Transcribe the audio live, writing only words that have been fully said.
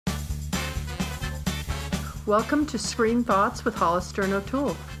Welcome to Screen Thoughts with Hollister and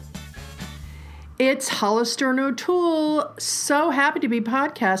O'Toole. It's Hollister and O'Toole. So happy to be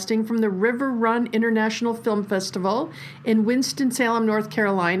podcasting from the River Run International Film Festival in Winston-Salem, North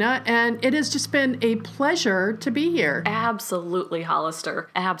Carolina, and it has just been a pleasure to be here. Absolutely, Hollister.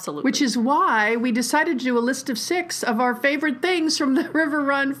 Absolutely. Which is why we decided to do a list of 6 of our favorite things from the River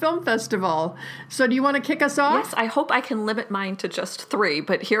Run Film Festival. So do you want to kick us off? Yes, I hope I can limit mine to just 3,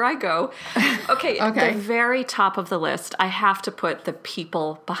 but here I go. Okay, the very top of the list, I have to put the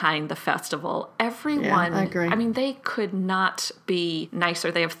people behind the festival. Everyone, I agree. I mean, they could not be nicer.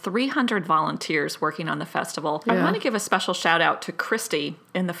 They have 300 volunteers working on the festival. Yeah. I want to give a special shout out to Christy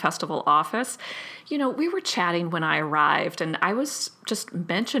in the festival office. You know, we were chatting when I arrived, and I was just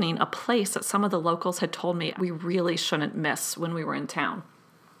mentioning a place that some of the locals had told me we really shouldn't miss when we were in town.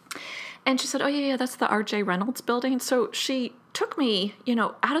 And she said, oh, yeah, that's the R.J. Reynolds building. So she took me,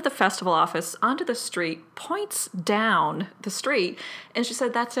 out of the festival office onto the street, points down the street, and she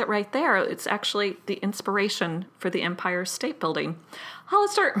said, that's it right there. It's actually the inspiration for the Empire State Building.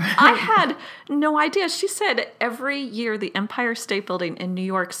 Hollister, I had no idea. She said every year the Empire State Building in New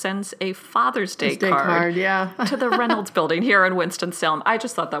York sends a Father's Day card to the Reynolds Building here in Winston-Salem. I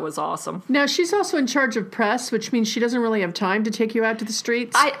just thought that was awesome. Now, she's also in charge of press, which means she doesn't really have time to take you out to the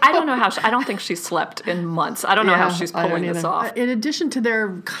streets. I don't know how I don't think she slept in months. I don't know how she's pulling this off. In addition to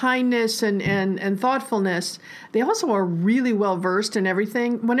their kindness and thoughtfulness, they also are really well-versed in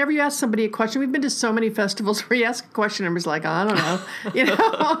everything. Whenever you ask somebody a question, we've been to so many festivals where you ask a question and everybody's like, I don't know.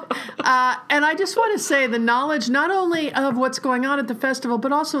 And I just want to say the knowledge not only of what's going on at the festival,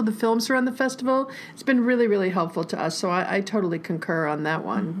 but also the films around the festival, it's been really, really helpful to us. So I totally concur on that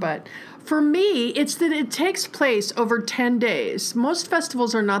one. Mm-hmm. But for me, it's that it takes place over 10 days. Most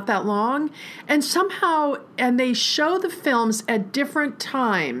festivals are not that long. And they show the films at different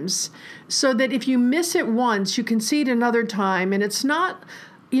times so that if you miss it once, you can see it another time. And it's not...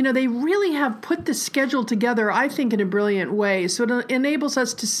 they really have put the schedule together, I think, in a brilliant way. So it enables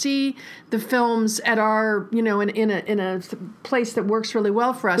us to see the films at our, in a place that works really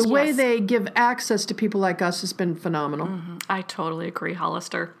well for us. The way they give access to people like us has been phenomenal. Mm-hmm. I totally agree,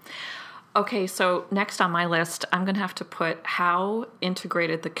 Hollister. Okay, so next on my list, I'm going to have to put how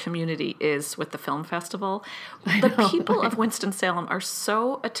integrated the community is with the film festival. The people of Winston-Salem are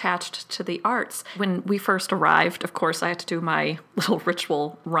so attached to the arts. When we first arrived, of course, I had to do my little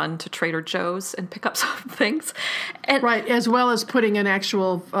ritual run to Trader Joe's and pick up some things. And right, as well as putting an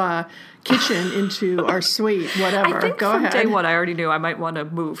actual kitchen into our suite, whatever. I think from day one, I already knew I might want to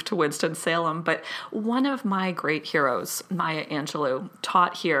move to Winston-Salem, but one of my great heroes, Maya Angelou,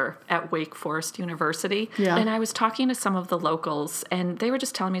 taught here at Wake Forest University, and I was talking to some of the locals, and they were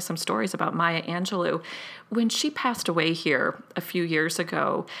just telling me some stories about Maya Angelou. When she passed away here a few years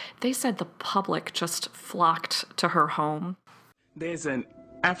ago, they said the public just flocked to her home. There's an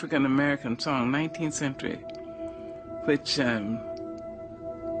African-American song, 19th century, which...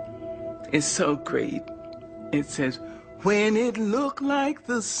 It's so great. It says, when it looked like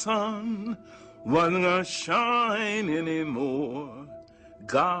the sun wasn't gonna shine anymore,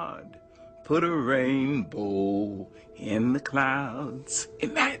 God put a rainbow in the clouds.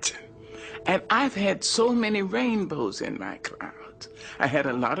 Imagine. And I've had so many rainbows in my clouds. I had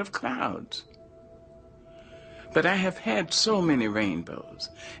a lot of clouds. But I have had so many rainbows.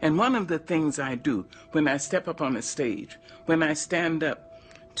 And one of the things I do when I step up on a stage, when I stand up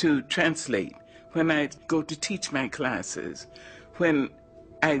to translate, when I go to teach my classes, when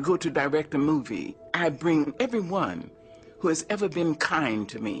I go to direct a movie, I bring everyone who has ever been kind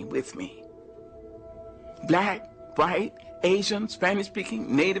to me with me. Black, white, Asian,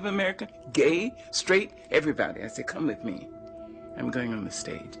 Spanish-speaking, Native American, gay, straight, everybody. I say, come with me. I'm going on the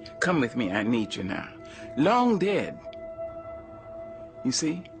stage. Come with me, I need you now. Long dead. You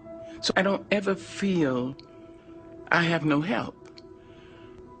see? So I don't ever feel I have no help.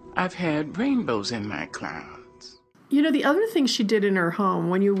 I've had rainbows in my clouds. The other thing she did in her home,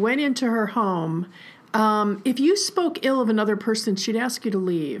 when you went into her home, if you spoke ill of another person, she'd ask you to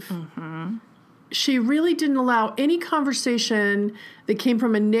leave. Mm-hmm. She really didn't allow any conversation that came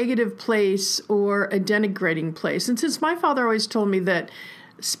from a negative place or a denigrating place. And since my father always told me that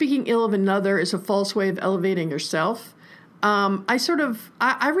speaking ill of another is a false way of elevating yourself,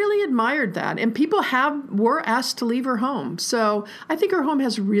 I really admired that. And people were asked to leave her home. So I think her home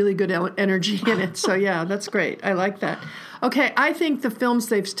has really good energy in it. So yeah, that's great. I like that. Okay, I think the films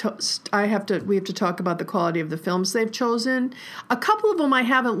we have to talk about the quality of the films they've chosen. A couple of them I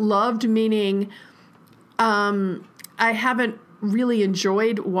haven't loved, meaning I haven't really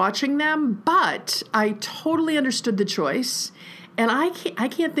enjoyed watching them, but I totally understood the choice. And I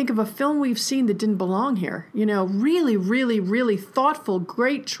can't think of a film we've seen that didn't belong here. Really, really, really thoughtful,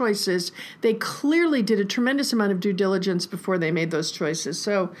 great choices. They clearly did a tremendous amount of due diligence before they made those choices.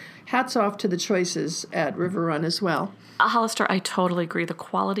 So hats off to the choices at River Run as well. Hollister, I totally agree. The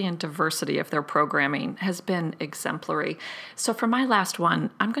quality and diversity of their programming has been exemplary. So for my last one,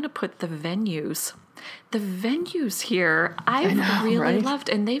 I'm going to put the venues. The venues here, I've really loved,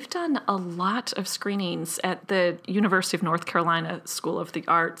 and they've done a lot of screenings at the University of North Carolina School of the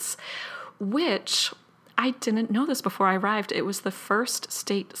Arts, which I didn't know this before I arrived. It was the first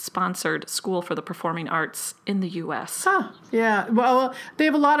state-sponsored school for the performing arts in the U.S. Yeah. Well, they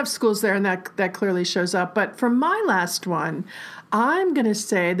have a lot of schools there, and that clearly shows up. But for my last one, I'm going to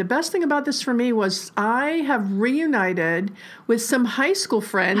say the best thing about this for me was I have reunited with some high school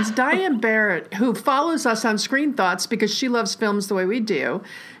friends. Diane Barrett, who follows us on Screen Thoughts because she loves films the way we do.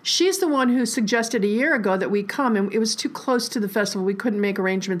 She's the one who suggested a year ago that we come, and it was too close to the festival. We couldn't make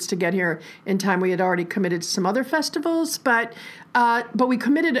arrangements to get here in time. We had already committed to some other festivals, but we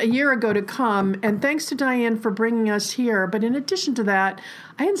committed a year ago to come, and thanks to Diane for bringing us here. But in addition to that,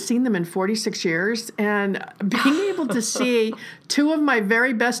 I hadn't seen them in 46 years, and being able to see two of my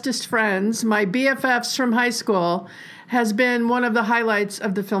very bestest friends, my BFFs from high school, has been one of the highlights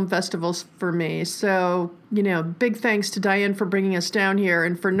of the film festivals for me. So, big thanks to Diane for bringing us down here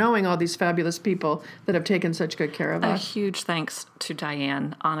and for knowing all these fabulous people that have taken such good care of us. A huge thanks to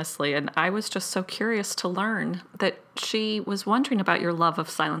Diane, honestly. And I was just so curious to learn that she was wondering about your love of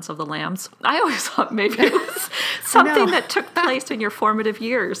Silence of the Lambs. I always thought maybe it was something that took place in your formative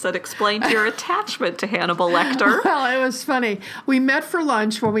years that explained your attachment to Hannibal Lecter. Well, it was funny. We met for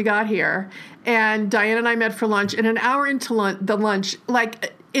lunch when we got here, and Diane and I met for lunch, and an hour into the lunch,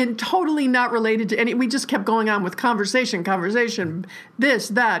 totally not related to any, we just kept going on with conversation, this,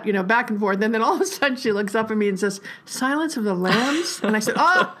 that, back and forth. And then all of a sudden she looks up at me and says, Silence of the Lambs? And I said,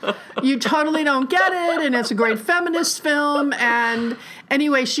 oh, you totally don't get it. And it's a great feminist film. And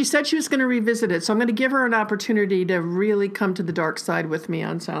anyway, she said she was going to revisit it. So I'm going to give her an opportunity to really come to the dark side with me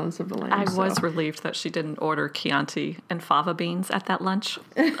on Silence of the Lambs. I was relieved that she didn't order Chianti and fava beans at that lunch.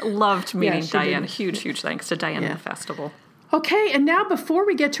 Loved meeting Diane. Huge thanks to Diane and the festival. Okay, and now before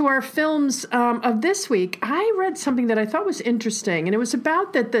we get to our films of this week, I read something that I thought was interesting, and it was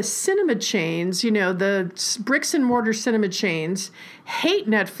about that the cinema chains, the bricks and mortar cinema chains, hate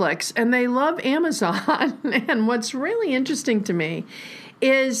Netflix, and they love Amazon. And what's really interesting to me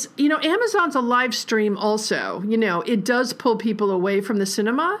is, Amazon's a live stream also. It does pull people away from the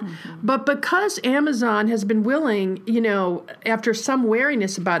cinema. Mm-hmm. But because Amazon has been willing, after some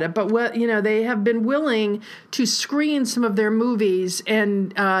wariness about it, but, they have been willing to screen some of their movies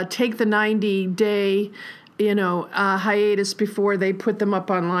and take the 90-day hiatus before they put them up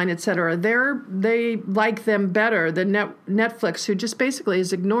online, et cetera. They like them better than Netflix, who just basically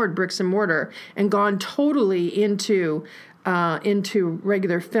has ignored bricks and mortar and gone totally into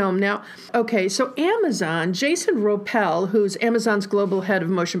regular film. Now, okay, so Amazon, Jason Ropel, who's Amazon's global head of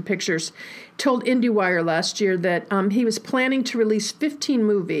motion pictures, told IndieWire last year that he was planning to release 15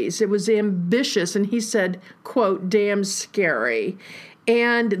 movies. It was ambitious, and he said, quote, damn scary.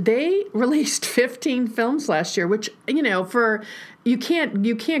 And they released 15 films last year, which, you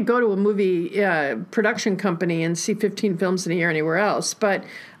can't go to a movie production company and see 15 films in a year anywhere else. But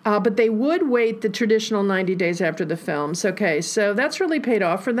they would wait the traditional 90 days after the films. Okay, so that's really paid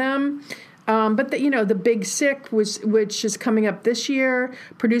off for them. But The Big Sick, which is coming up this year,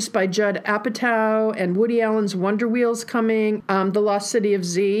 produced by Judd Apatow, and Woody Allen's Wonder Wheel's coming. The Lost City of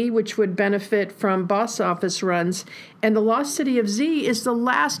Z, which would benefit from box office runs. And The Lost City of Z is the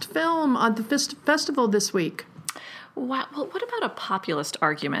last film on the festival this week. Wow. Well, what about a populist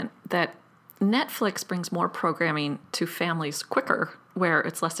argument that Netflix brings more programming to families quicker, where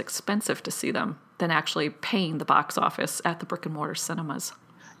it's less expensive to see them than actually paying the box office at the brick and mortar cinemas?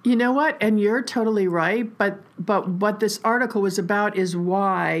 You know what? And you're totally right. But what this article was about is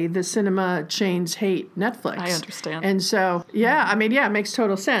why the cinema chains hate Netflix. I understand. And so, it makes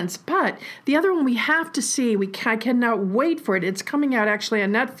total sense. But the other one we have to see, I cannot wait for it. It's coming out actually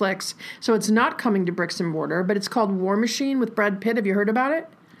on Netflix. So it's not coming to bricks and mortar, but it's called War Machine with Brad Pitt. Have you heard about it?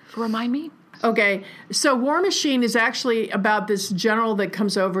 Remind me. Okay, so War Machine is actually about this general that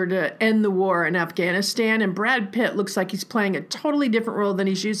comes over to end the war in Afghanistan, and Brad Pitt looks like he's playing a totally different role than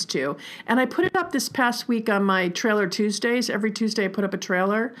he's used to. And I put it up this past week on my Trailer Tuesdays. Every Tuesday I put up a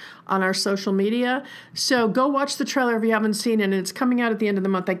trailer on our social media. So go watch the trailer if you haven't seen it, and it's coming out at the end of the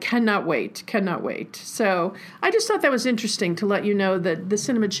month. I cannot wait. So I just thought that was interesting to let you know that the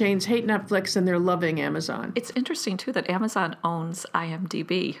cinema chains hate Netflix and they're loving Amazon. It's interesting, too, that Amazon owns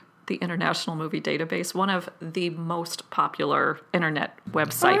IMDb. the International Movie Database, one of the most popular internet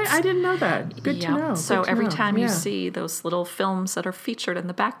websites. I didn't know that. Good to know. So every time you Yeah. see those little films that are featured in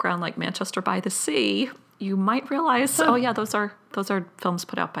the background, like Manchester by the Sea, you might realize, oh yeah, those are films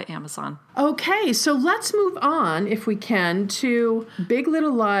put out by Amazon. Okay, so let's move on, if we can, to Big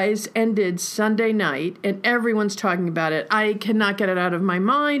Little Lies ended Sunday night, and everyone's talking about it. I cannot get it out of my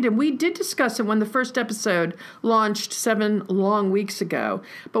mind, and we did discuss it when the first episode launched 7 long weeks ago,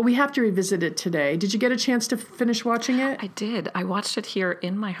 but we have to revisit it today. Did you get a chance to finish watching it? I did. I watched it here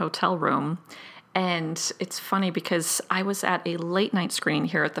in my hotel room. And it's funny because I was at a late night screening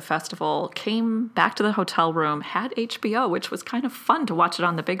here at the festival, came back to the hotel room, had HBO, which was kind of fun to watch it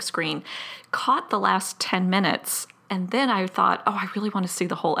on the big screen, caught the last 10 minutes, and then I thought, oh, I really want to see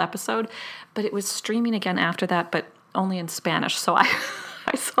the whole episode. But it was streaming again after that, but only in Spanish. So I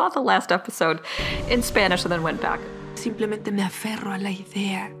saw the last episode in Spanish and then went back. Simplemente me aferro a la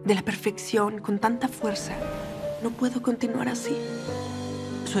idea de la perfección con tanta fuerza. No puedo continuar así.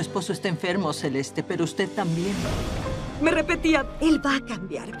 Su esposo está enfermo, Celeste, pero usted también. Me repetía, él va a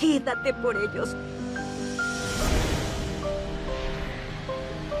cambiar, quédate por ellos.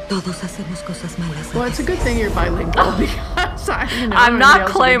 Todos hacemos cosas malas. Well, it's a good thing you're bilingual because I'm not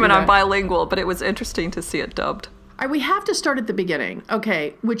claiming I'm bilingual, but it was interesting to see it dubbed. All right, we have to start at the beginning,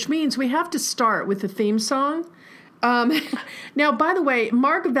 okay, which means we have to start with the theme song. Now, by the way,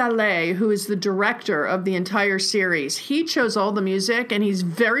 Marc Vallée, who is the director of the entire series, he chose all the music, and he's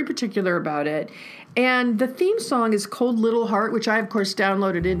very particular about it. And the theme song is Cold Little Heart, which I, of course,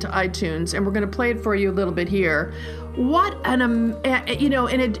 downloaded into iTunes, and we're going to play it for you a little bit here. What and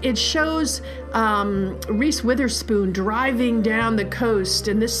it shows Reese Witherspoon driving down the coast,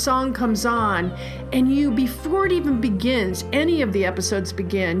 and this song comes on, and you, before it even begins, any of the episodes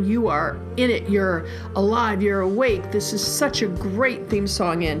begin, you are in it, you're alive, you're awake. This is such a great theme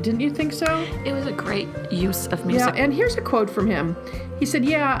song in. Didn't you think so? It was a great use of music. Yeah, and here's a quote from him. He said,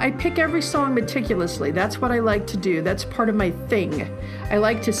 "Yeah, I pick every song meticulously. That's what I like to do. That's part of my thing. I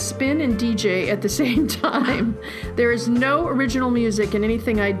like to spin and DJ at the same time. There is no original music in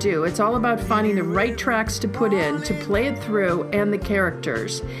anything I do. It's all about finding the right tracks to put in, to play it through, and the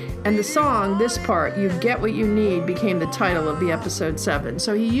characters. And the song, this part, You Get What You Need, became the title of the episode 7.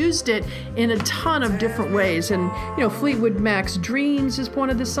 So he used it in a ton of different ways. And, Fleetwood Mac's Dreams is one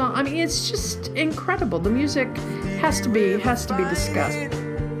of the songs. I mean, it's just incredible. The music has to be discussed.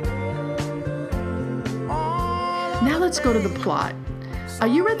 Now let's go to the plot.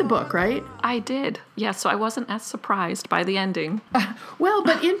 You read the book, right? I did. Yeah, so I wasn't as surprised by the ending. Well,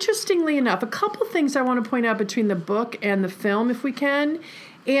 but interestingly enough, a couple things I want to point out between the book and the film, if we can.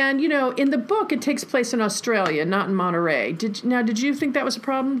 And, in the book, it takes place in Australia, not in Monterey. Did you think that was a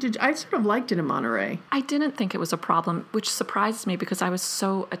problem? I sort of liked it in Monterey. I didn't think it was a problem, which surprised me because I was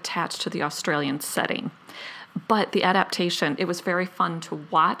so attached to the Australian setting. But the adaptation, it was very fun to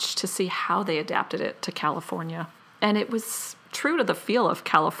watch, to see how they adapted it to California. And it was true to the feel of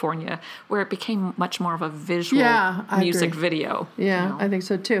California, where it became much more of a visual music video. Yeah, I think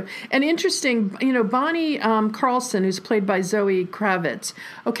so too. And interesting, Bonnie Carlson, who's played by Zoe Kravitz.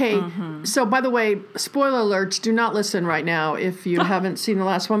 Okay, So by the way, spoiler alerts, do not listen right now if you haven't seen the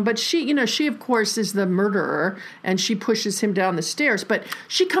last one. But she of course is the murderer, and she pushes him down the stairs. But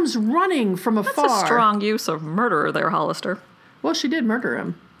she comes running from afar. That's a strong use of murderer there, Hollister. Well, she did murder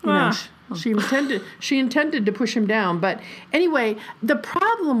him. She intended to push him down, but anyway, the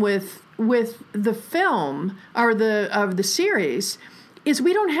problem with the film or the series is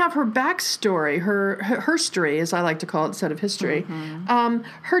we don't have her backstory, her herstory, as I like to call it, instead of history.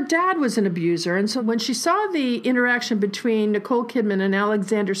 Her dad was an abuser, and so when she saw the interaction between Nicole Kidman and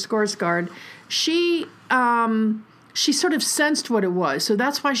Alexander Skarsgård, she sort of sensed what it was. So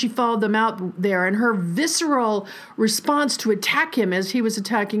that's why she followed them out there. And her visceral response to attack him as he was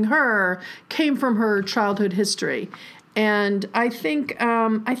attacking her came from her childhood history. And I think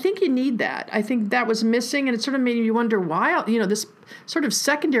you need that. I think that was missing, and it sort of made you wonder why, this sort of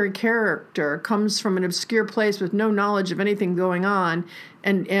secondary character comes from an obscure place with no knowledge of anything going on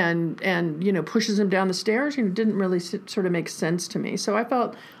and pushes him down the stairs. It didn't really sort of make sense to me. So I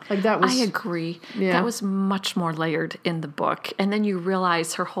felt like that was... I agree. Yeah. That was much more layered in the book. And then you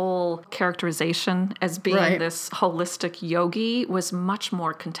realize her whole characterization as being this holistic yogi was much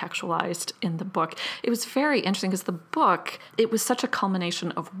more contextualized in the book. It was very interesting because the book, it was such a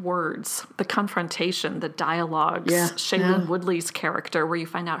culmination of words, the confrontation, the dialogues, Shailene Woodley's character, where you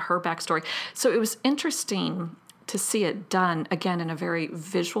find out her backstory. So it was interesting to see it done, again, in a very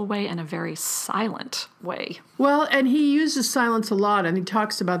visual way and a very silent way. Well, and he uses silence a lot, and he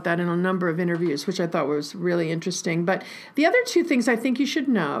talks about that in a number of interviews, which I thought was really interesting. But the other two things I think you should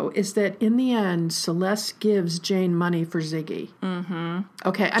know is that in the end, Celeste gives Jane money for Ziggy. Mm-hmm.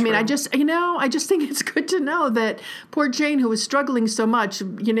 Okay, I mean, I just think it's good to know that poor Jane, who was struggling so much,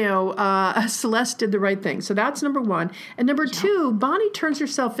 Celeste did the right thing. So that's number one. And number two, Bonnie turns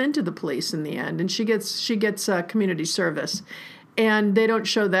herself into the police in the end, and she gets community service, and they don't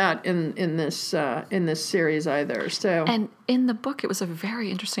show that in this series either. So, and in the book, it was a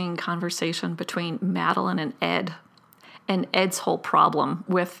very interesting conversation between Madeline and Ed, and Ed's whole problem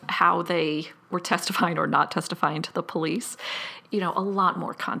with how they were testifying or not testifying to the police. A lot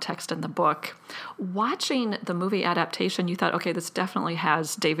more context in the book. Watching the movie adaptation, you thought, okay, this definitely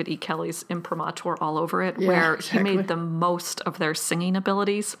has David E. Kelley's imprimatur all over it, where exactly. He made the most of their singing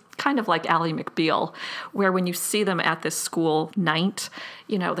abilities, kind of like Ally McBeal, where when you see them at this school night,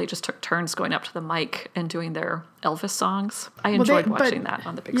 they just took turns going up to the mic and doing their Elvis songs. I enjoyed watching that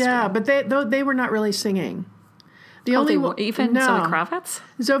on the big screen. Yeah, but they were not really singing. Zoe Kravitz?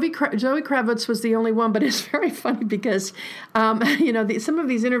 Zoe Kravitz was the only one, but it's very funny because, some of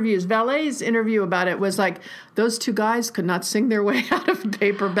these interviews, Valet's interview about it was like, those two guys could not sing their way out of a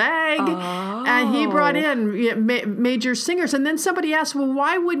paper bag. Oh. And he brought in major singers. And then somebody asked, well,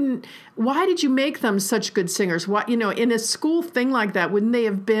 why did you make them such good singers? Why, in a school thing like that, wouldn't they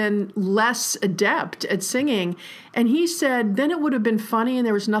have been less adept at singing? And he said, then it would have been funny, and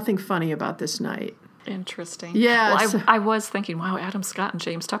there was nothing funny about this night. Interesting. Yeah. Well, I was thinking, wow, Adam Scott and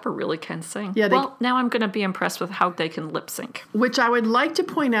James Tupper really can sing. Yeah. Now I'm going to be impressed with how they can lip sync. Which I would like to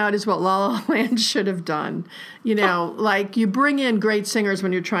point out is what La La Land should have done. Like you bring in great singers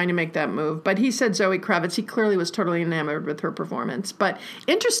when you're trying to make that move. But he said Zoe Kravitz. He clearly was totally enamored with her performance. But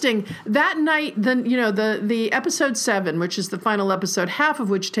interesting, that night, the episode 7, which is the final episode, half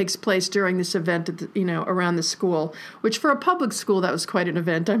of which takes place during this event at around the school, which for a public school, that was quite an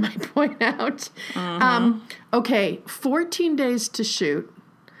event, I might point out. Okay, 14 days to shoot,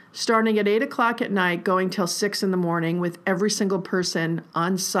 starting at 8 o'clock at night, going till 6 in the morning with every single person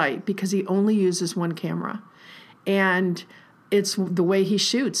on site because he only uses one camera. And it's the way he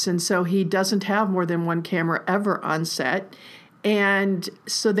shoots. And so he doesn't have more than one camera ever on set. And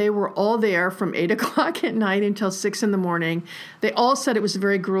so they were all there from 8 o'clock at night until 6 in the morning. They all said it was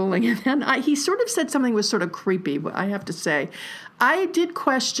very grueling. And then he sort of said something was sort of creepy, I have to say. I did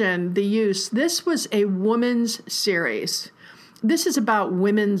question the use. This was a woman's series. This is about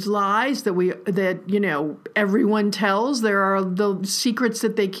women's lies that everyone tells. There are the secrets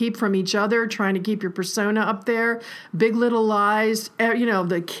that they keep from each other, trying to keep your persona up there. Big Little Lies,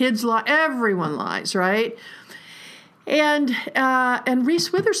 the kids lie. Everyone lies, right? And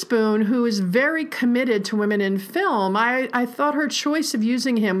Reese Witherspoon, who is very committed to women in film, I thought her choice of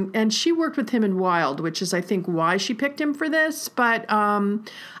using him, and she worked with him in Wild, which is, I think, why she picked him for this. But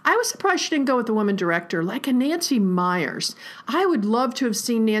I was surprised she didn't go with a woman director like a Nancy Meyers. I would love to have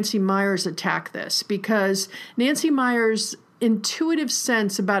seen Nancy Meyers attack this because Nancy Meyers' intuitive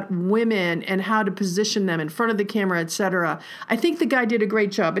sense about women and how to position them in front of the camera, etc. I think the guy did a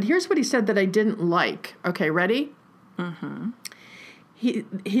great job. But here's what he said that I didn't like. Okay, ready? Mm-hmm.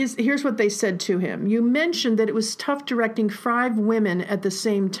 Here's what they said to him. You mentioned that it was tough directing 5 women at the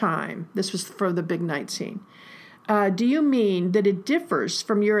same time. This was for the big night scene. Do you mean that it differs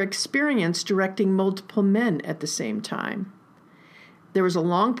from your experience directing multiple men at the same time? There was a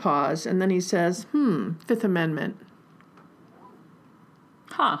long pause, and then he says, Fifth Amendment.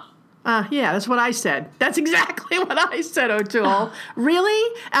 Huh. Yeah, that's what I said. That's exactly what I said, O'Toole.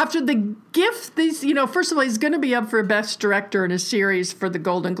 Really? After the gift, first of all, he's going to be up for Best Director in a series for the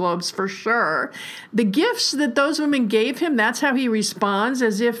Golden Globes for sure. The gifts that those women gave him, that's how he responds,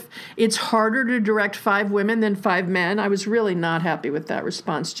 as if it's harder to direct 5 women than 5 men. I was really not happy with that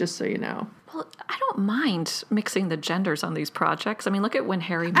response, just so you know. Well, I don't mind mixing the genders on these projects. I mean, look at When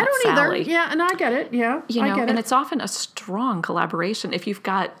Harry Met Sally. Sally. Either. Yeah, and I get it. Yeah, I get it. And it's often a strong collaboration if you've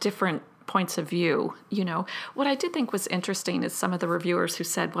got different points of view. What I did think was interesting is some of the reviewers who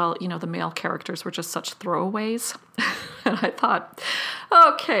said, well, the male characters were just such throwaways. And I thought,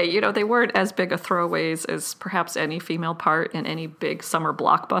 okay, they weren't as big a throwaways as perhaps any female part in any big summer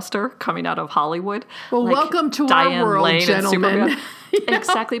blockbuster coming out of Hollywood. Well, like welcome to Diane our world, Lane gentlemen.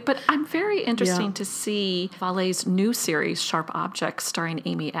 Exactly. But I'm very interesting to see Valet's new series, Sharp Objects, starring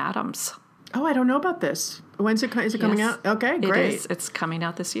Amy Adams. Oh, I don't know about this. When's it? Is it coming out? Okay, great. It is. It's coming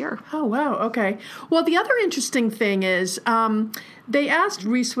out this year. Oh, wow. Okay. Well, the other interesting thing is they asked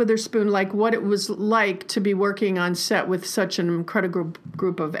Reese Witherspoon what it was like to be working on set with such an incredible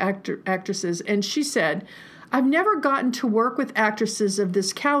group of actresses, and she said, I've never gotten to work with actresses of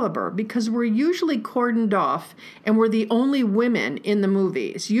this caliber because we're usually cordoned off and we're the only women in the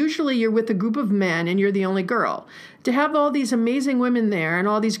movies. Usually you're with a group of men and you're the only girl. To have all these amazing women there and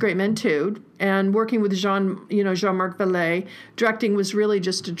all these great men too, and working with Jean-Marc Vallée, directing was really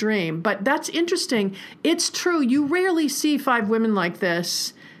just a dream. But that's interesting. It's true. You rarely see 5 women like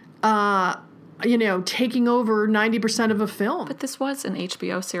this, taking over 90% of a film. But this was an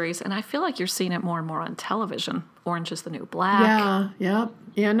HBO series, and I feel like you're seeing it more and more on television. Orange is the New Black.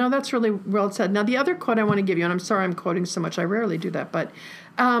 Yeah, no, that's really well said. Now, the other quote I want to give you, and I'm sorry I'm quoting so much, I rarely do that, but,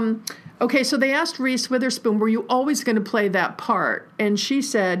 okay, so they asked Reese Witherspoon, were you always going to play that part? And she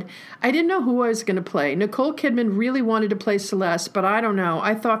said, I didn't know who I was going to play. Nicole Kidman really wanted to play Celeste, but I don't know.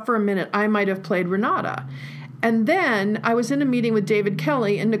 I thought for a minute I might have played Renata. And then I was in a meeting with David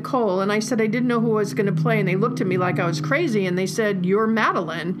Kelly and Nicole, and I said I didn't know who I was going to play, and they looked at me like I was crazy, and they said, you're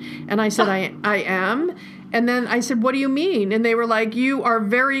Madeline. And I said, I am. And then I said, what do you mean? And they were like, you are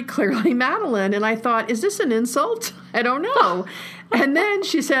very clearly Madeline. And I thought, is this an insult? I don't know. And then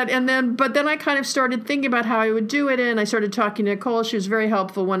she said, but then I kind of started thinking about how I would do it, and I started talking to Nicole. She was very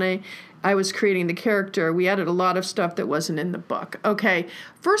helpful when I was creating the character. We added a lot of stuff that wasn't in the book. Okay,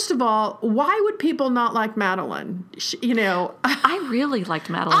 first of all, why would people not like Madeline? I really liked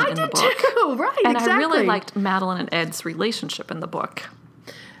Madeline in the book. I did too, right, and exactly. I really liked Madeline and Ed's relationship in the book.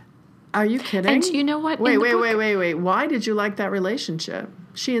 Are you kidding? And you know what? Wait. Why did you like that relationship?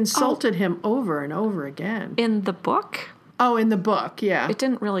 She insulted him over and over again. In the book? Oh, in the book, yeah. It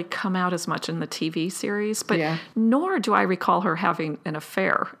didn't really come out as much in the TV series, but nor do I recall her having an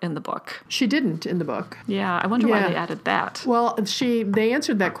affair in the book. She didn't in the book. Yeah, I wonder why they added that. Well, they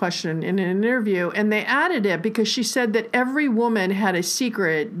answered that question in an interview, and they added it because she said that every woman had a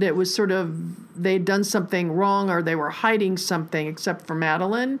secret that was sort of, they'd done something wrong or they were hiding something except for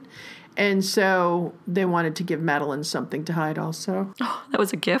Madeline. And so they wanted to give Madeline something to hide also. Oh, that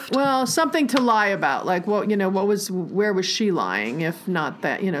was a gift? Well, something to lie about. Like, where was she lying if not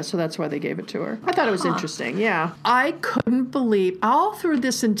that, so that's why they gave it to her. I thought it was interesting, yeah. I couldn't believe, all through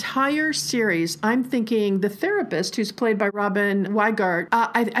this entire series, I'm thinking the therapist, who's played by Robin Weigart,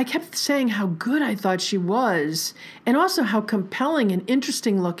 I kept saying how good I thought she was, and also how compelling and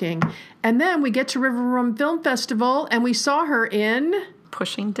interesting looking. And then we get to River Run Film Festival, and we saw her in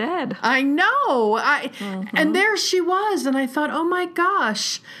Pushing Dead. I know. And there she was. And I thought, oh my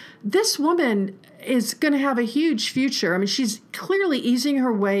gosh, this woman is going to have a huge future. I mean, she's clearly easing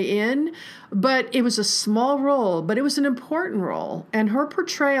her way in, but it was a small role, but it was an important role. And her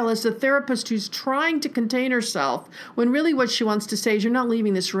portrayal as a therapist who's trying to contain herself when really what she wants to say is, you're not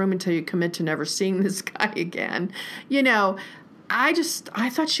leaving this room until you commit to never seeing this guy again. I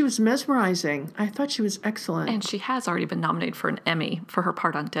thought she was mesmerizing. I thought she was excellent. And she has already been nominated for an Emmy for her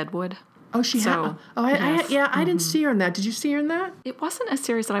part on Deadwood. Oh, she has? Oh, yes. I didn't see her in that. Did you see her in that? It wasn't a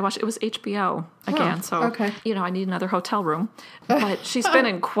series that I watched. It was HBO again. Okay. I need another hotel room. But she's been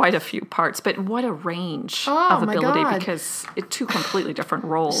in quite a few parts. But what a range of ability, because it's 2 completely different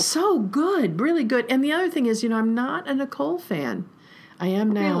roles. So good. Really good. And the other thing is, I'm not a Nicole fan. I am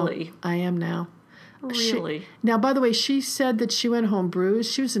now. Really? I am now. Really? Now, by the way, she said that she went home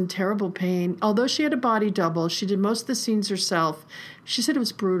bruised. She was in terrible pain. Although she had a body double, she did most of the scenes herself. She said it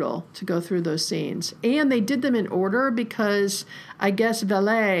was brutal to go through those scenes. And they did them in order because I guess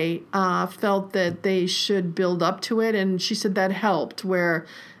Vallée felt that they should build up to it. And she said that helped where,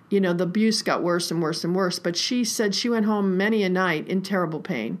 the abuse got worse and worse and worse. But she said she went home many a night in terrible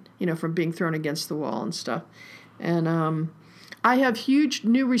pain, from being thrown against the wall and stuff. And I have huge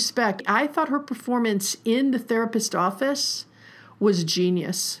new respect. I thought her performance in the therapist office was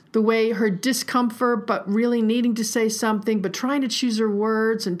genius. The way her discomfort, but really needing to say something, but trying to choose her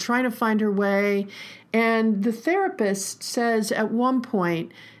words and trying to find her way. And the therapist says at one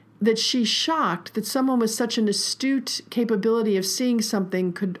point that she's shocked that someone with such an astute capability of seeing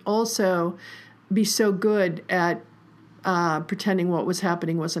something could also be so good at pretending what was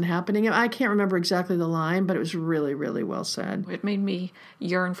happening wasn't happening. I can't remember exactly the line, but it was really, really well said. It made me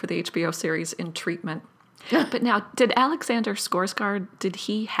yearn for the HBO series In Treatment. But now, did Alexander Skarsgård, did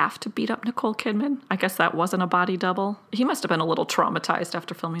he have to beat up Nicole Kidman? I guess that wasn't a body double. He must have been a little traumatized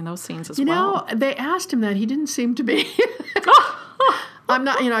after filming those scenes as well. They asked him that. He didn't seem to be. I'm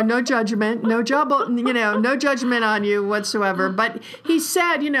not, no judgment, no judgment on you whatsoever. But he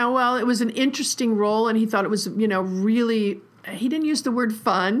said, well, it was an interesting role, and he thought it was, really he didn't use the word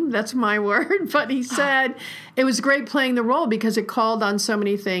fun, that's my word, but he said it was great playing the role because it called on so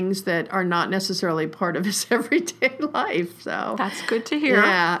many things that are not necessarily part of his everyday life. So that's good to hear.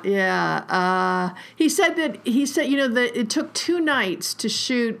 Yeah. He said, that it took 2 nights to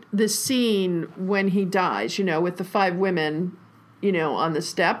shoot the scene when he dies, with the 5 women, on the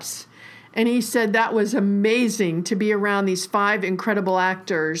steps. And he said that was amazing to be around these 5 incredible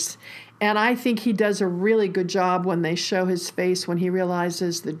actors. And I think he does a really good job when they show his face when he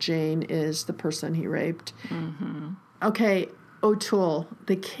realizes that Jane is the person he raped. Mm-hmm. Okay, O'Toole,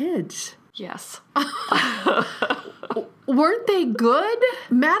 the kids. Yes. Weren't they good?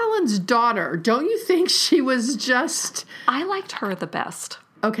 Madeline's daughter, don't you think she was just... I liked her the best.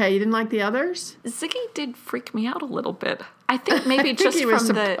 Okay, you didn't like the others? Ziggy did freak me out a little bit. I think maybe just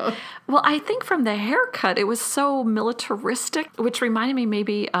I think from the haircut, it was so militaristic, which reminded me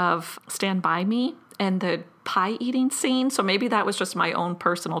maybe of Stand By Me and the pie eating scene. So maybe that was just my own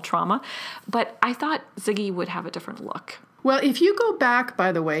personal trauma. But I thought Ziggy would have a different look. Well, if you go back,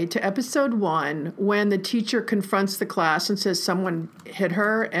 by the way, to episode 1, when the teacher confronts the class and says someone hit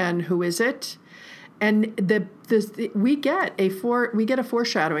her and who is it? And we get a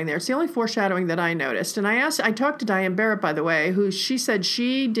foreshadowing there. It's the only foreshadowing that I noticed. And I talked to Diane Barrett, by the way, who she said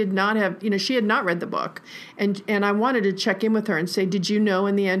she did not have, she had not read the book. And I wanted to check in with her and say, did you know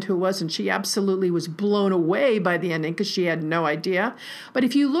in the end who it was? And she absolutely was blown away by the ending because she had no idea. But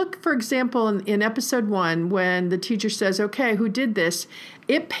if you look, for example, in episode 1, when the teacher says, okay, who did this?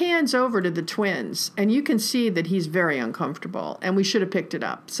 It pans over to the twins, and you can see that he's very uncomfortable, and we should have picked it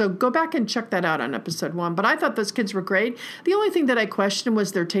up. So go back and check that out on episode 1. But I thought those kids were great. The only thing that I questioned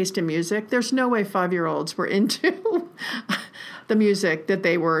was their taste in music. There's no way 5-year-olds were into the music that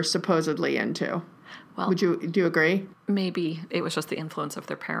they were supposedly into. Well, do you agree? Maybe it was just the influence of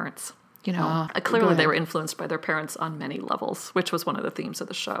their parents. Clearly they were influenced by their parents on many levels, which was one of the themes of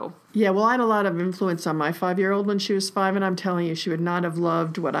the show. Yeah, well, I had a lot of influence on my 5-year-old when she was 5, and I'm telling you, she would not have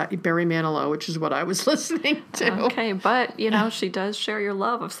loved Barry Manilow, which is what I was listening to. Okay, but, she does share your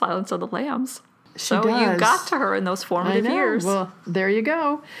love of Silence of the Lambs. So does. You got to her in those formative years. Well, there you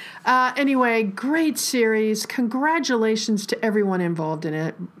go. Anyway, great series. Congratulations to everyone involved in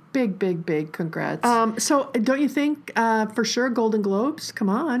it. Big congrats. So don't you think for sure Golden Globes? Come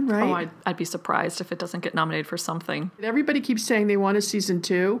on, right? Oh, I'd be surprised if it doesn't get nominated for something. Everybody keeps saying they want a season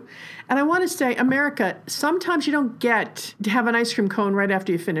 2. And I want to say, America, sometimes you don't get to have an ice cream cone right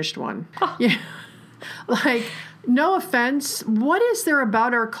after you finished one. Yeah. No offense, what is there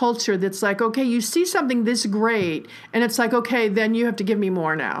about our culture that's like, okay, you see something this great, and it's like, okay, then you have to give me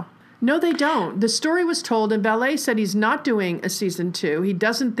more now? No, they don't. The story was told, and Ballet said he's not doing a season 2. He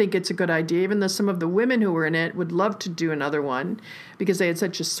doesn't think it's a good idea, even though some of the women who were in it would love to do another one because they had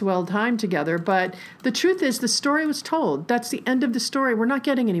such a swell time together. But the truth is, the story was told. That's the end of the story. We're not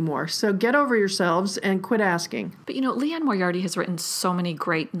getting any more. So get over yourselves and quit asking. But, Leanne Moriarty has written so many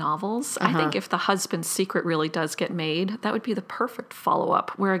great novels. I think if The Husband's Secret really does get made, that would be the perfect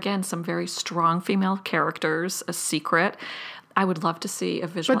follow-up, where, again, some very strong female characters, a secret. I would love to see a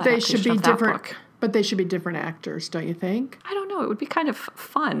visual adaptation of that book. But they should be different actors, don't you think? I don't know. It would be kind of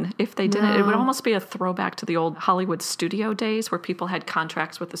fun if they did it. It would almost be a throwback to the old Hollywood studio days where people had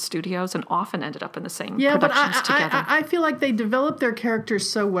contracts with the studios and often ended up in the same productions together. I feel like they developed their characters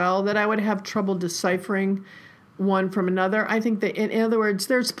so well that I would have trouble deciphering one from another. I think that, in other words,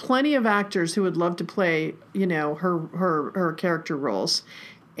 there's plenty of actors who would love to play, her character roles.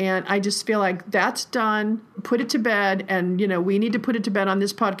 And I just feel like that's done. Put it to bed. And, we need to put it to bed on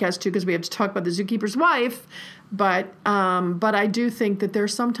this podcast, too, because we have to talk about the Zookeeper's wife. But I do think that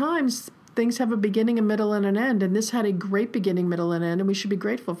there's sometimes things have a beginning, a middle, and an end. And this had a great beginning, middle, and end. And we should be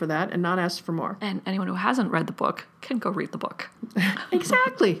grateful for that and not ask for more. And anyone who hasn't read the book can go read the book.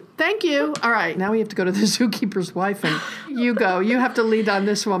 Exactly. Thank you. All right. Now we have to go to the Zookeeper's wife. And you go. You have to lead on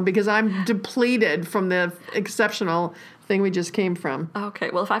this one because I'm depleted from the exceptional thing we just came from.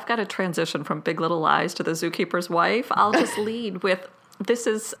 Okay, well, if I've got to transition from Big Little Lies to the Zookeeper's wife, I'll just lead with, this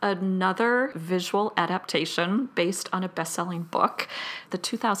is another visual adaptation based on a best-selling book, the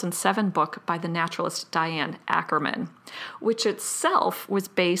 2007 book by the naturalist Diane Ackerman, which itself was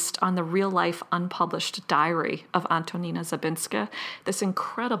based on the real-life unpublished diary of Antonina Zabinska, this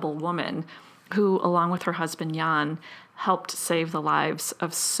incredible woman who, along with her husband Jan, helped save the lives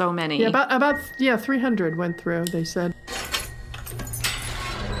of so many. Yeah, about 300 went through, they said.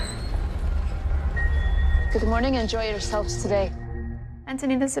 Good morning, enjoy yourselves today.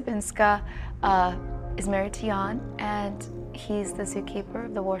 Antonina Zabinska is married to Jan, and he's the zookeeper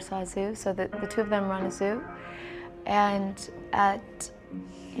of the Warsaw Zoo, so the two of them run a zoo. And at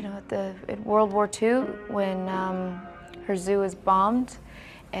World War II, when her zoo is bombed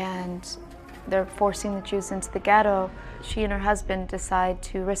and they're forcing the Jews into the ghetto. She and her husband decide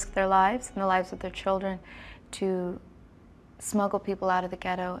to risk their lives and the lives of their children to smuggle people out of the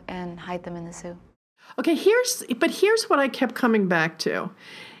ghetto and hide them in the zoo. Okay, here's what I kept coming back to.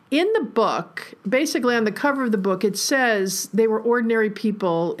 In the book, basically on the cover of the book, it says they were ordinary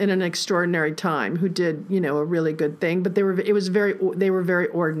people in an extraordinary time who did, a really good thing, but they were very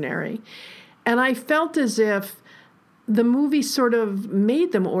ordinary. And I felt as if the movie sort of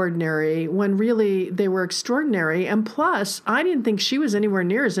made them ordinary when really they were extraordinary. And plus, I didn't think she was anywhere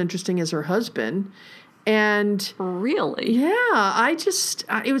near as interesting as her husband. And really? Yeah,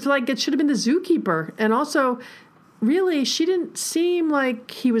 it was like it should have been the zookeeper. And also, really, she didn't seem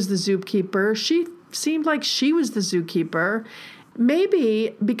like he was the zookeeper. She seemed like she was the zookeeper.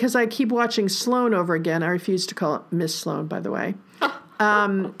 Maybe because I keep watching Sloane over again. I refuse to call it Miss Sloane, by the way.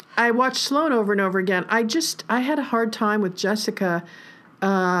 I watched Sloane over and over again. I had a hard time with Jessica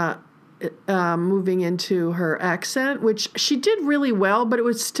moving into her accent, which she did really well, but it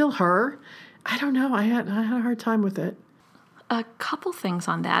was still her. I don't know. I had a hard time with it. A couple things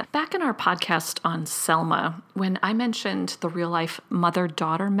on that. Back in our podcast on Selma, when I mentioned the real-life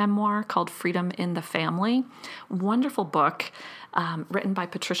mother-daughter memoir called Freedom in the Family, wonderful book written by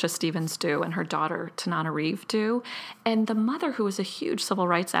Patricia Stevens Dew and her daughter Tanana Reeve Dew. And the mother, who was a huge civil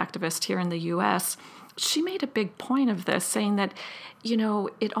rights activist here in the U.S., she made a big point of this, saying that,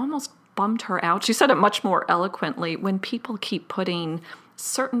 it almost bummed her out. She said it much more eloquently when people keep putting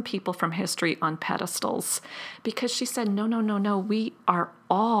certain people from history on pedestals, because she said, no, we are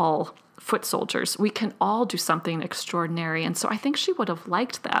all foot soldiers. We can all do something extraordinary. And so I think she would have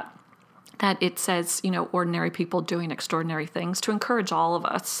liked that it says, ordinary people doing extraordinary things to encourage all of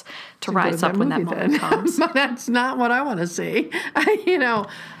us to rise up when that moment comes. But that's not what I want to see.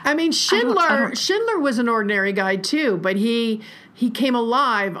 Schindler was an ordinary guy too, but he came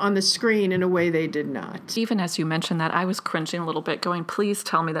alive on the screen in a way they did not. Even as you mentioned that, I was cringing a little bit, going, please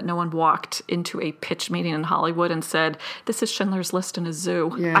tell me that no one walked into a pitch meeting in Hollywood and said, this is Schindler's List in a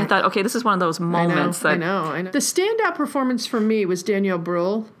zoo. Yeah. I thought, okay, this is one of those moments I know. The standout performance for me was Danielle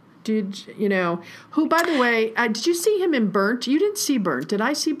Bruhl. Who, by the way, did you see him in Burnt? You didn't see Burnt. Did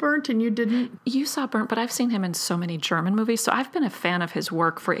I see Burnt and you didn't? You saw Burnt, but I've seen him in so many German movies, so I've been a fan of his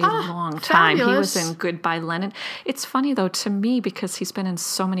work for a long time. Fabulous. He was in Goodbye Lenin. It's funny, though, to me, because he's been in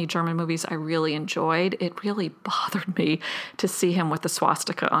so many German movies I really enjoyed, it really bothered me to see him with the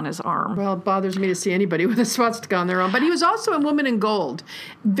swastika on his arm. Well, it bothers me to see anybody with a swastika on their arm. But he was also in Woman in Gold.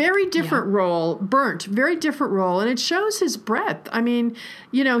 Very different role. Burnt, very different role. And it shows his breadth.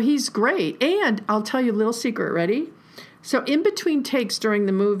 He's great. And I'll tell you a little secret. Ready? So in between takes during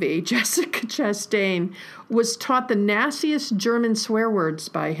the movie, Jessica Chastain was taught the nastiest German swear words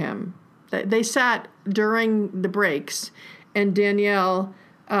by him. They sat during the breaks, and Danielle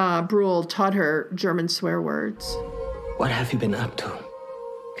Bruhl taught her German swear words. What have you been up to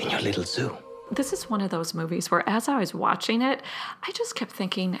in your little zoo? This is one of those movies where, as I was watching it, I just kept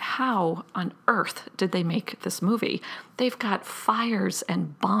thinking, how on earth did they make this movie? They've got fires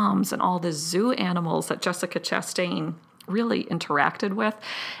and bombs and all the zoo animals that Jessica Chastain really interacted with.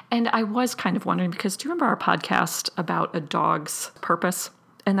 And I was kind of wondering, because do you remember our podcast about A Dog's Purpose?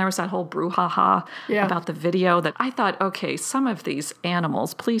 And there was that whole brouhaha about the video that I thought, okay, some of these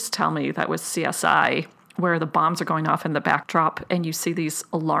animals, please tell me that was CSI, where the bombs are going off in the backdrop and you see these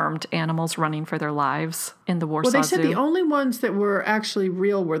alarmed animals running for their lives in the Warsaw Zoo. Well, they said the only ones that were actually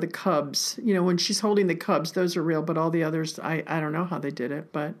real were the cubs. When she's holding the cubs, those are real, but all the others, I don't know how they did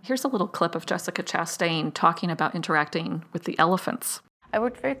it. But here's a little clip of Jessica Chastain talking about interacting with the elephants. I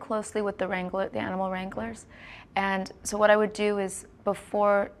worked very closely with the animal wranglers. And so what I would do is,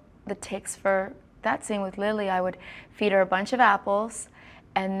 before the takes for that scene with Lily, I would feed her a bunch of apples.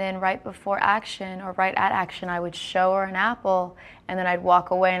 And then right before action, or right at action, I would show her an apple, and then I'd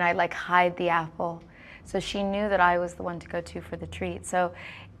walk away and I'd hide the apple. So she knew that I was the one to go to for the treat. So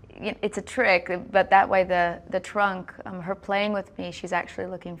it's a trick, but that way the trunk, her playing with me, she's actually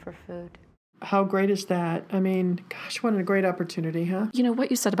looking for food. How great is that? Gosh, what a great opportunity, huh?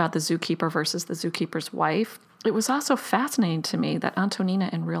 What you said about the zookeeper versus the zookeeper's wife, it was also fascinating to me that Antonina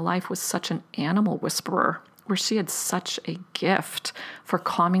in real life was such an animal whisperer, where she had such a gift for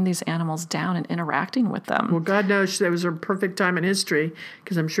calming these animals down and interacting with them. Well, God knows that was a perfect time in history,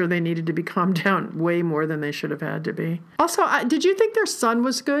 because I'm sure they needed to be calmed down way more than they should have had to be. Also, did you think their son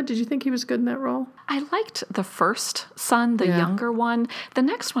was good? Did you think he was good in that role? I liked the first son, the younger one. The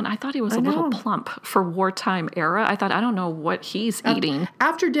next one, I thought he was a little plump for wartime era. I thought, I don't know what he's eating.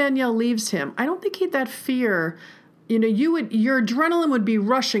 After Danielle leaves him, I don't think he had that fear. your adrenaline would be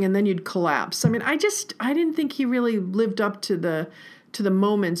rushing and then you'd collapse. I mean, I didn't think he really lived up to the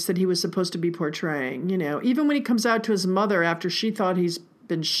moments that he was supposed to be portraying. Even when he comes out to his mother after she thought he's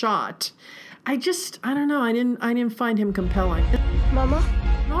been shot, I don't know. I didn't find him compelling. Mama?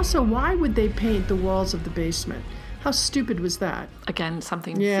 And also, why would they paint the walls of the basement? How stupid was that? Again,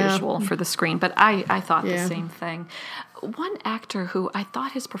 something visual for the screen, but I thought the same thing. One actor who I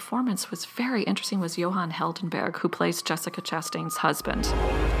thought his performance was very interesting was Johan Heldenberg, who plays Jessica Chastain's husband.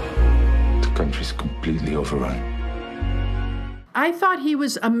 The country's completely overrun. I thought he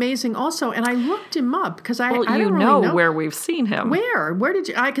was amazing also, and I looked him up because I don't really know where we've seen him. Where did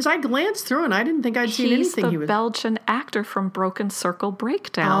you? Because I glanced through and I didn't think I'd seen anything. He's the Belgian actor from Broken Circle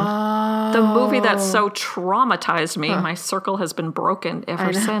Breakdown, the movie that so traumatized me. My circle has been broken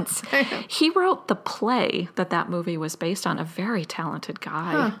ever since. He wrote the play that movie was based on. A very talented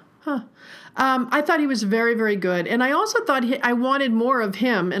guy. I thought he was very, very good. And I also thought I wanted more of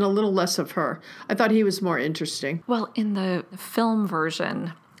him and a little less of her. I thought he was more interesting. Well, in the film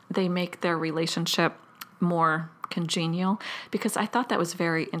version, they make their relationship more congenial, because I thought that was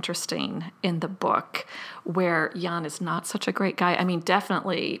very interesting in the book, where Jan is not such a great guy. I mean,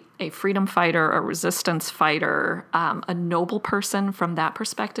 definitely a freedom fighter, a resistance fighter, a noble person from that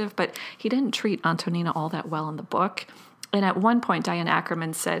perspective, but he didn't treat Antonina all that well in the book. And at one point, Diane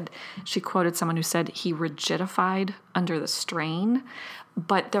Ackerman said, she quoted someone who said he rigidified under the strain,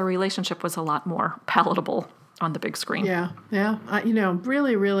 but their relationship was a lot more palatable on the big screen. Yeah.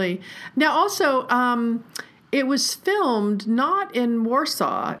 Really, really. Now, also, it was filmed not in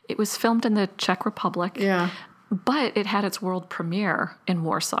Warsaw. It was filmed in the Czech Republic. Yeah. But it had its world premiere in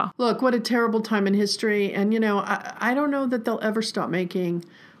Warsaw. Look, what a terrible time in history. And, I don't know that they'll ever stop making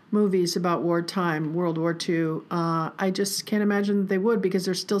movies about wartime, World War II. I just can't imagine that they would, because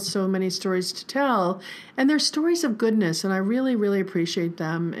there's still so many stories to tell. And they're stories of goodness, and I really, really appreciate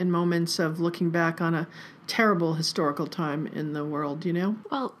them in moments of looking back on a terrible historical time in the world,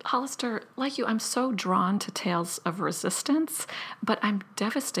 Well, Hollister, like you, I'm so drawn to tales of resistance, but I'm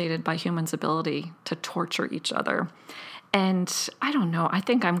devastated by humans' ability to torture each other. And I don't know, I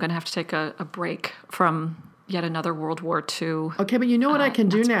think I'm going to have to take a break from yet another World War II. Okay, but you know what I can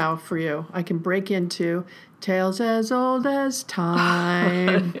do now for you? I can break into tales as old as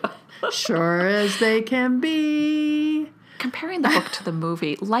time, sure as they can be. Comparing the book to the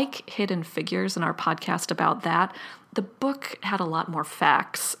movie, like Hidden Figures in our podcast about that, the book had a lot more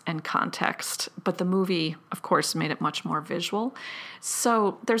facts and context, but the movie, of course, made it much more visual.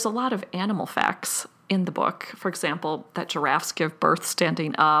 So there's a lot of animal facts in the book. For example, that giraffes give birth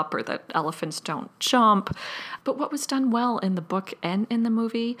standing up, or that elephants don't jump. But what was done well in the book and in the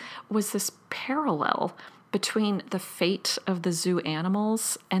movie was this parallel between the fate of the zoo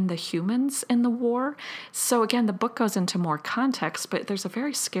animals and the humans in the war. So again, the book goes into more context, but there's a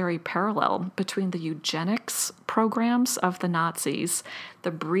very scary parallel between the eugenics programs of the Nazis,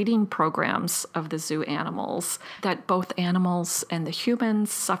 the breeding programs of the zoo animals, that both animals and the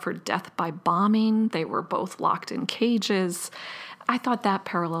humans suffered death by bombing. They were both locked in cages. I thought that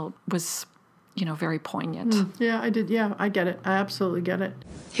parallel was, very poignant. Yeah, I did. Yeah, I get it. I absolutely get it.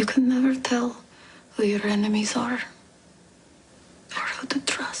 You can never tell who your enemies are or who to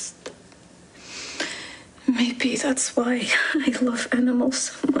trust. Maybe that's why I love animals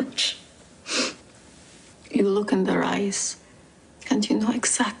so much. You look in their eyes and you know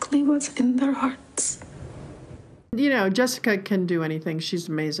exactly what's in their hearts. Jessica can do anything. She's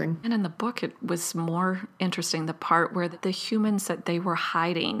amazing. And in the book, it was more interesting, the part where the humans that they were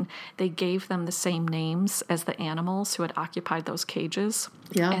hiding, they gave them the same names as the animals who had occupied those cages.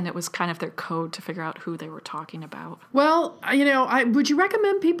 Yeah. And it was kind of their code to figure out who they were talking about. Well, would you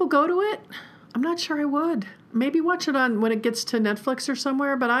recommend people go to it? I'm not sure I would. Maybe watch it when it gets to Netflix or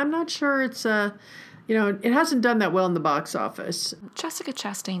somewhere, but I'm not sure it's it hasn't done that well in the box office. Jessica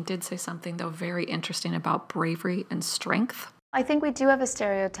Chastain did say something, though, very interesting about bravery and strength. I think we do have a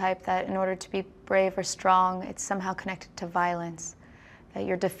stereotype that in order to be brave or strong, it's somehow connected to violence, that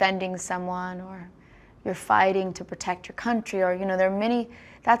you're defending someone or you're fighting to protect your country, or, there are many,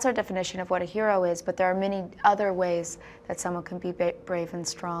 that's our definition of what a hero is, but there are many other ways that someone can be brave and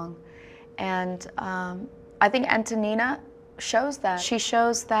strong. And I think Antonina shows that. She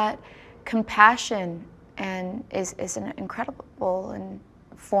shows that compassion and is an incredible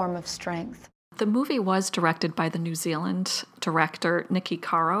form of strength. The movie was directed by the New Zealand director Nikki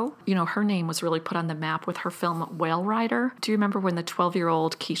Caro. Her name was really put on the map with her film Whale Rider. Do you remember when the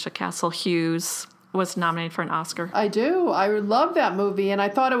 12-year-old Keisha Castle Hughes was nominated for an Oscar. I do. I love that movie, and I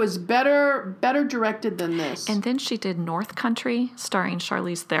thought it was better directed than this. And then she did North Country, starring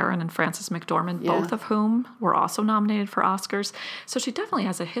Charlize Theron and Frances McDormand, both of whom were also nominated for Oscars. So she definitely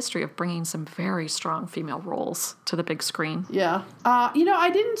has a history of bringing some very strong female roles to the big screen. Yeah. I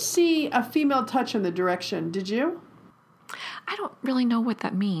didn't see a female touch in the direction. Did you? I don't really know what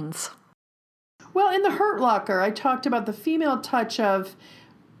that means. Well, in The Hurt Locker, I talked about the female touch of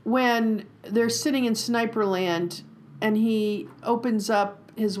when they're sitting in Sniper Land and he opens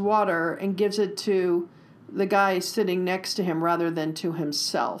up his water and gives it to the guy sitting next to him rather than to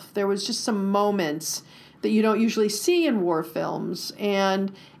himself. There was just some moments that you don't usually see in war films.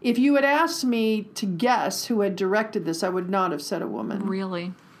 And if you had asked me to guess who had directed this, I would not have said a woman.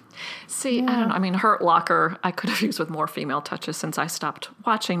 Really? See, I don't know. I mean, Hurt Locker, I could have used with more female touches since I stopped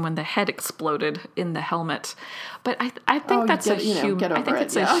watching when the head exploded in the helmet. But I think that's a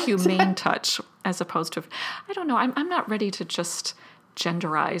humane touch as opposed to, I don't know. I'm not ready to just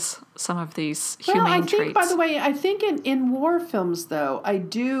genderize some of these humane traits. By the way, I think in war films, though, I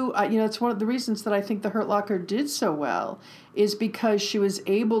do, it's one of the reasons that I think The Hurt Locker did so well is because she was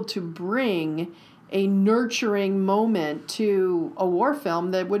able to bring a nurturing moment to a war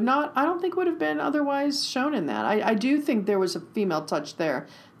film that I don't think would have been otherwise shown in that. I do think there was a female touch there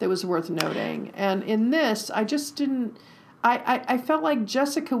that was worth noting. And in this, I just didn't, I felt like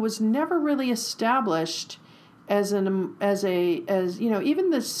Jessica was never really established as even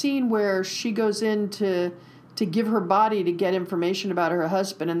the scene where she goes in to give her body to get information about her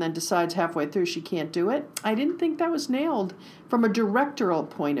husband and then decides halfway through she can't do it. I didn't think that was nailed from a directorial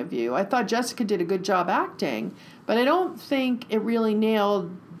point of view. I thought Jessica did a good job acting, but I don't think it really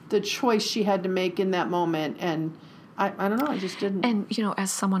nailed the choice she had to make in that moment. And I don't know, I just didn't. And, as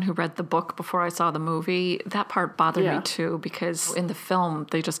someone who read the book before I saw the movie, that part bothered me too, because in the film,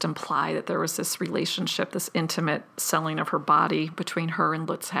 they just imply that there was this relationship, this intimate selling of her body between her and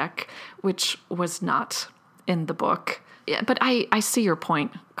Lutzek, which was not in the book. Yeah, but I see your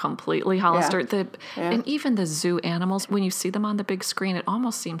point completely, Hollister. Yeah. And even the zoo animals, when you see them on the big screen, it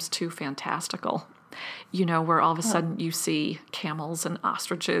almost seems too fantastical. Where all of a sudden you see camels and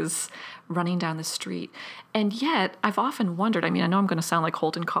ostriches running down the street. And yet, I've often wondered, I know I'm going to sound like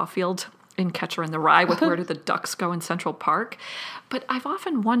Holden Caulfield in Catcher in the Rye with Where Do the Ducks Go in Central Park? But I've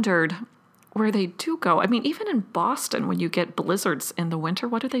often wondered where they do go. Even in Boston, when you get blizzards in the winter,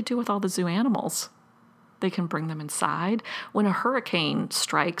 what do they do with all the zoo animals? They can bring them inside. When a hurricane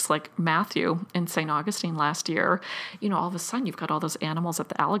strikes, like Matthew in St. Augustine last year, all of a sudden you've got all those animals at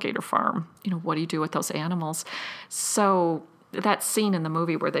the alligator farm. What do you do with those animals? So that scene in the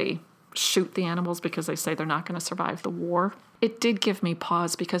movie where they shoot the animals because they say they're not going to survive the war, it did give me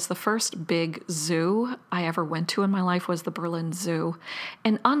pause because the first big zoo I ever went to in my life was the Berlin Zoo.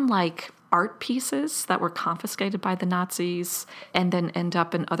 And unlike art pieces that were confiscated by the Nazis and then end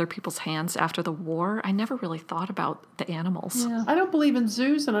up in other people's hands after the war, I never really thought about the animals. Yeah. I don't believe in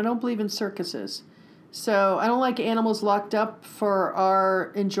zoos and I don't believe in circuses. So I don't like animals locked up for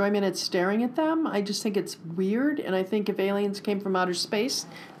our enjoyment at staring at them. I just think it's weird. And I think if aliens came from outer space,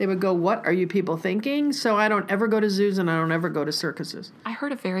 they would go, what are you people thinking? So I don't ever go to zoos and I don't ever go to circuses. I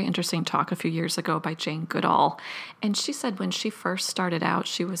heard a very interesting talk a few years ago by Jane Goodall. And she said when she first started out,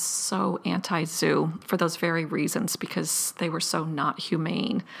 she was so anti-zoo for those very reasons because they were so not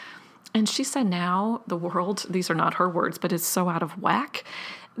humane. And she said now the world, these are not her words, but it's so out of whack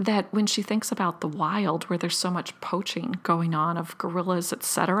that when she thinks about the wild, where there's so much poaching going on of gorillas,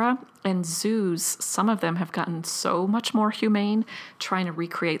 etc., and zoos, some of them have gotten so much more humane, trying to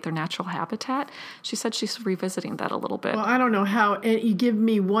recreate their natural habitat. She said she's revisiting that a little bit. Well, I don't know how. You give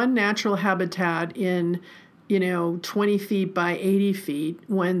me one natural habitat in 20 feet by 80 feet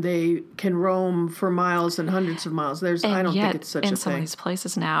when they can roam for miles and hundreds of miles. I don't think it's such a thing. In some of these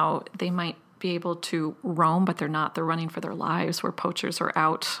places now, they might be able to roam, but they're not. They're running for their lives where poachers are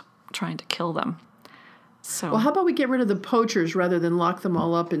out trying to kill them. So, well, how about we get rid of the poachers rather than lock them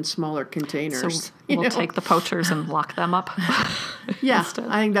all up in smaller containers? So we'll take the poachers and lock them up. Yeah, instead.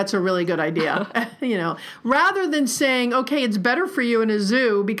 I think that's a really good idea. Rather than saying, okay, it's better for you in a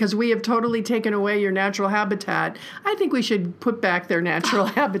zoo because we have totally taken away your natural habitat, I think we should put back their natural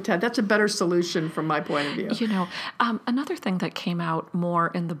habitat. That's a better solution from my point of view. Another thing that came out more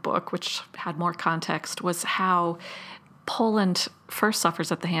in the book, which had more context, was how Poland first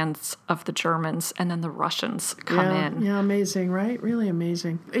suffers at the hands of the Germans and then the Russians come in. Yeah, amazing, right? Really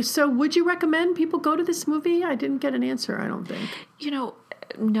amazing. So would you recommend people go to this movie? I didn't get an answer, I don't think.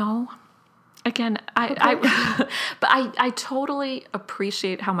 No. Again, I totally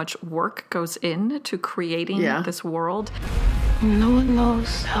appreciate how much work goes into creating this world. No one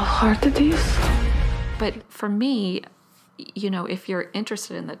knows how hard it is But for me, if you're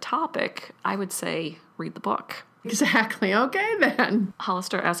interested in the topic, I would say read the book. Exactly. Okay, then.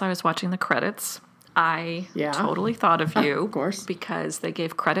 Hollister, as I was watching the credits, I totally thought of you. Of course. Because they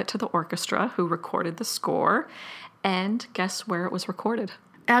gave credit to the orchestra who recorded the score. And guess where it was recorded?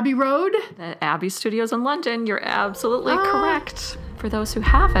 Abbey Road? The Abbey Studios in London. You're absolutely correct. For those who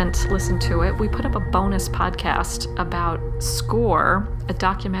haven't listened to it, we put up a bonus podcast about Score, a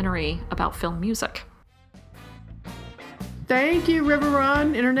documentary about film music. Thank you, River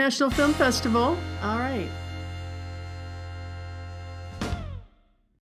Run International Film Festival. All right.